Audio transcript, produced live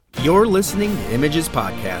You're listening to Images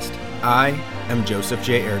Podcast. I am Joseph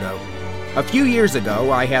J. Erdo. A few years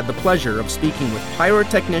ago, I had the pleasure of speaking with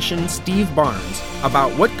Pyrotechnician Steve Barnes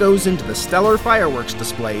about what goes into the stellar fireworks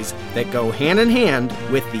displays that go hand in hand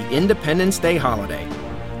with the Independence Day holiday.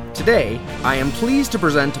 Today, I am pleased to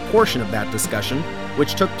present a portion of that discussion,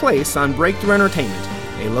 which took place on Breakthrough Entertainment,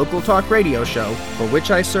 a local talk radio show for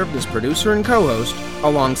which I served as producer and co-host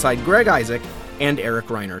alongside Greg Isaac and Eric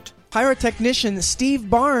Reinert. Pyrotechnician Steve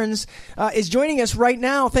Barnes is joining us right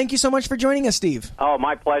now. Thank you so much for joining us, Steve. Oh,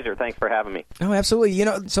 my pleasure. Thanks for having me. Oh, absolutely. You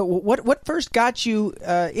know, so what first got you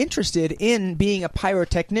interested in being a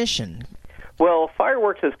pyrotechnician? Well,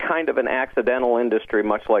 fireworks is kind of an accidental industry,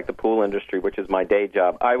 much like the pool industry, which is my day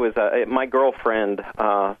job. I was my girlfriend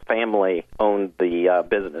family owned the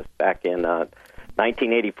business back in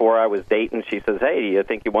 1984. I was dating. She says, "Hey, do you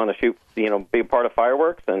think you want to shoot? You know, be a part of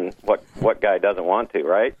fireworks?" And what guy doesn't want to,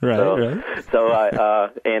 right? Right.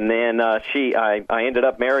 So and then I ended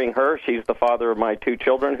up marrying her. She's the father of my two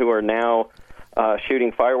children, who are now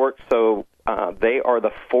shooting fireworks. So they are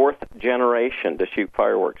the fourth generation to shoot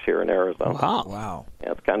fireworks here in Arizona. Wow.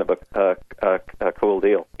 Yeah, it's kind of a cool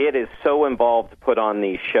deal. It is so involved to put on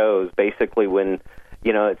these shows. Basically, when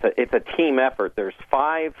you know, it's a team effort. There's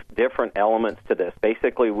 5 different elements to this.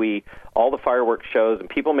 Basically, all the fireworks shows, and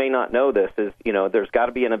people may not know this, is, you know, there's got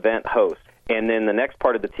to be an event host. And then the next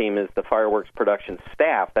part of the team is the fireworks production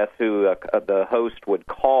staff. That's who the host would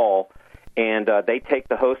call, and they take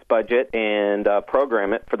the host budget and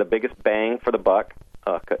program it for the biggest bang for the buck.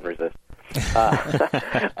 Couldn't resist. Yeah,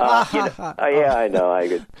 I know. I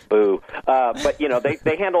could boo. But, you know,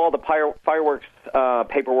 they handle all the fireworks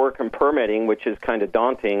paperwork and permitting, which is kind of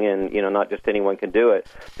daunting, and, you know, not just anyone can do it.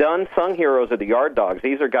 The unsung heroes are the yard dogs.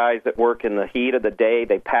 These are guys that work in the heat of the day.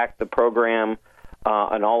 They pack the program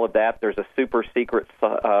and all of that. There's a super secret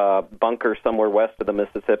bunker somewhere west of the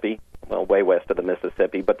Mississippi, well, way west of the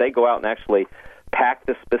Mississippi, but they go out and actually pack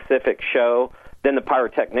the specific show. Then the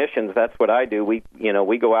pyrotechnicians, that's what I do. We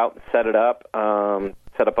go out and set it up,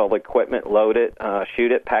 set up all the equipment, load it,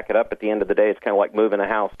 shoot it, pack it up. At the end of the day, it's kind of like moving a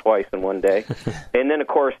house twice in one day. And then, of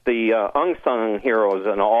course, the unsung heroes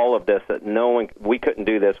and all of this, that we couldn't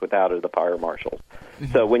do this without the fire marshals.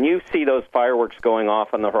 Mm-hmm. So when you see those fireworks going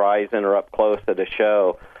off on the horizon or up close to the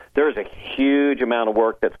show, there's a huge amount of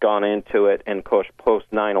work that's gone into it, and of course, post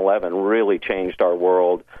 9/11 really changed our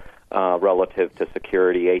world. Relative to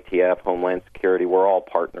security, ATF, Homeland Security, we're all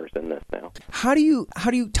partners in this now. How do you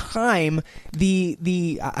time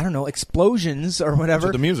the I don't know, explosions or whatever?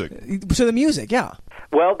 To the music. To the music, yeah.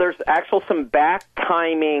 Well, there's actually some back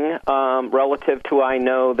timing relative to, I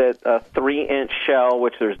know that a 3-inch shell,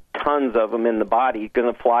 which there's tons of them in the body, is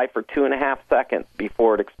going to fly for 2.5 seconds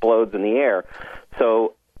before it explodes in the air.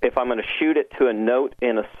 So if I'm going to shoot it to a note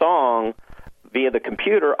in a song via the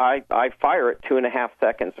computer, I fire it 2.5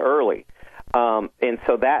 seconds early. And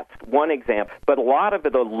so that's one example. But a lot of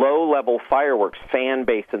the low-level fireworks, fan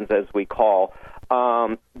basins as we call,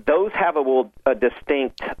 those have a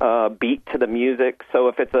distinct beat to the music. So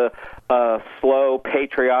if it's a slow,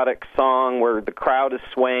 patriotic song where the crowd is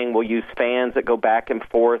swaying, we'll use fans that go back and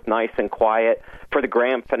forth, nice and quiet. For the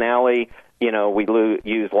grand finale, you know, we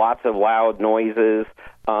use lots of loud noises.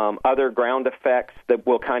 Other ground effects that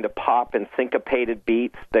will kind of pop in syncopated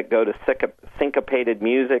beats that go to syncopated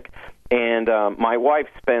music. And my wife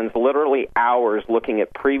spends literally hours looking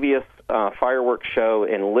at previous fireworks show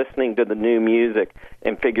and listening to the new music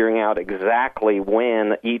and figuring out exactly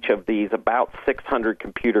when each of these about 600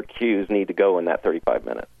 computer cues need to go in that 35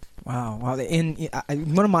 minutes. Wow.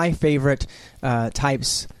 One of my favorite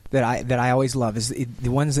types that I always love is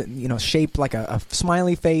the ones that, you know, shaped like a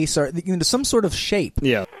smiley face or, you know, some sort of shape.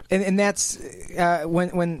 Yeah. And that's when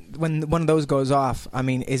one of those goes off. I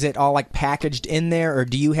mean, is it all like packaged in there, or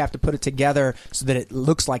do you have to put it together so that it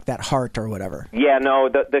looks like that heart or whatever? Yeah, no.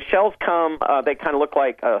 The shells come. They kind of look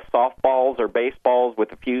like softballs or baseballs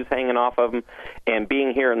with a fuse hanging off of them. And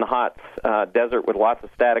being here in the hot desert with lots of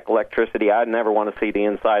static electricity, I'd never want to see the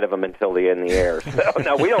inside of them until they're in the air. So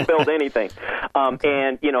no, we don't build anything.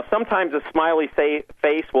 And you know, sometimes a smiley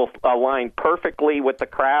face will align perfectly with the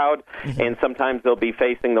crowd, and sometimes they'll be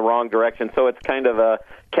facing the wrong direction. So it's kind of a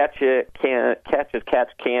catch as catch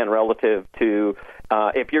can relative to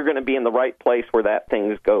if you're going to be in the right place where that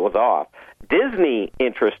thing goes off. Disney,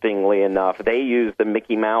 interestingly enough, they use the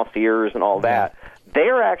Mickey Mouse ears and all that.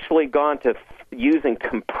 They're actually gone to using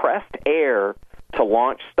compressed air to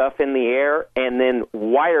launch stuff in the air and then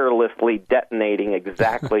wirelessly detonating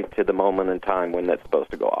exactly to the moment in time when that's supposed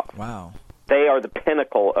to go off. Wow. They are the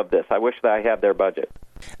pinnacle of this. I wish that I had their budget.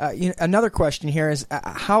 Another question here is,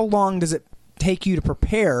 how long does it take you to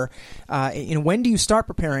prepare? When do you start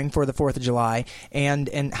preparing for the 4th of July,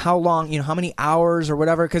 and how long? How many hours or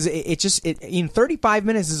whatever? Because it 35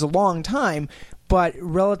 minutes is a long time. But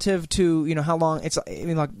relative to how long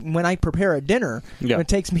like when I prepare a dinner, it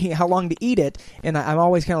takes me how long to eat it, and I'm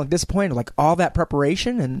always kind of disappointed. Like all that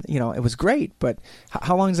preparation, and it was great, but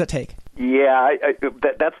how long does that take? Yeah,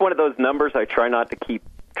 that's one of those numbers I try not to keep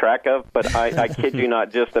track of. But I kid you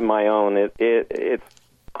not, just in my own, it's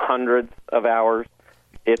hundreds of hours.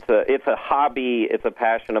 It's a hobby. It's a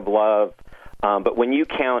passion of love. But when you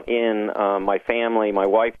count in my family, my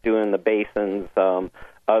wife doing the basins.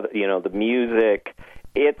 The music,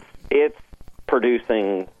 it's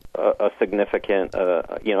producing a significant,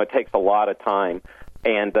 it takes a lot of time.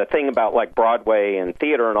 And the thing about like Broadway and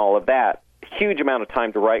theater and all of that, huge amount of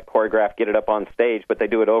time to write, choreograph, get it up on stage, but they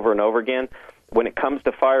do it over and over again. When it comes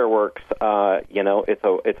to fireworks,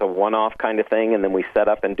 it's a one-off kind of thing, and then we set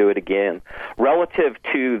up and do it again. Relative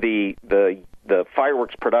to the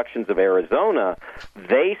fireworks productions of Arizona,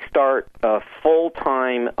 they start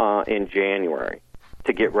full-time in January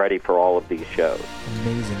to get ready for all of these shows.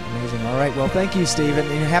 Amazing. All right, well, thank you, Steve, and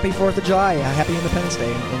happy 4th of July, happy Independence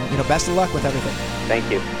Day, and best of luck with everything. Thank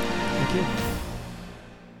you. Thank you.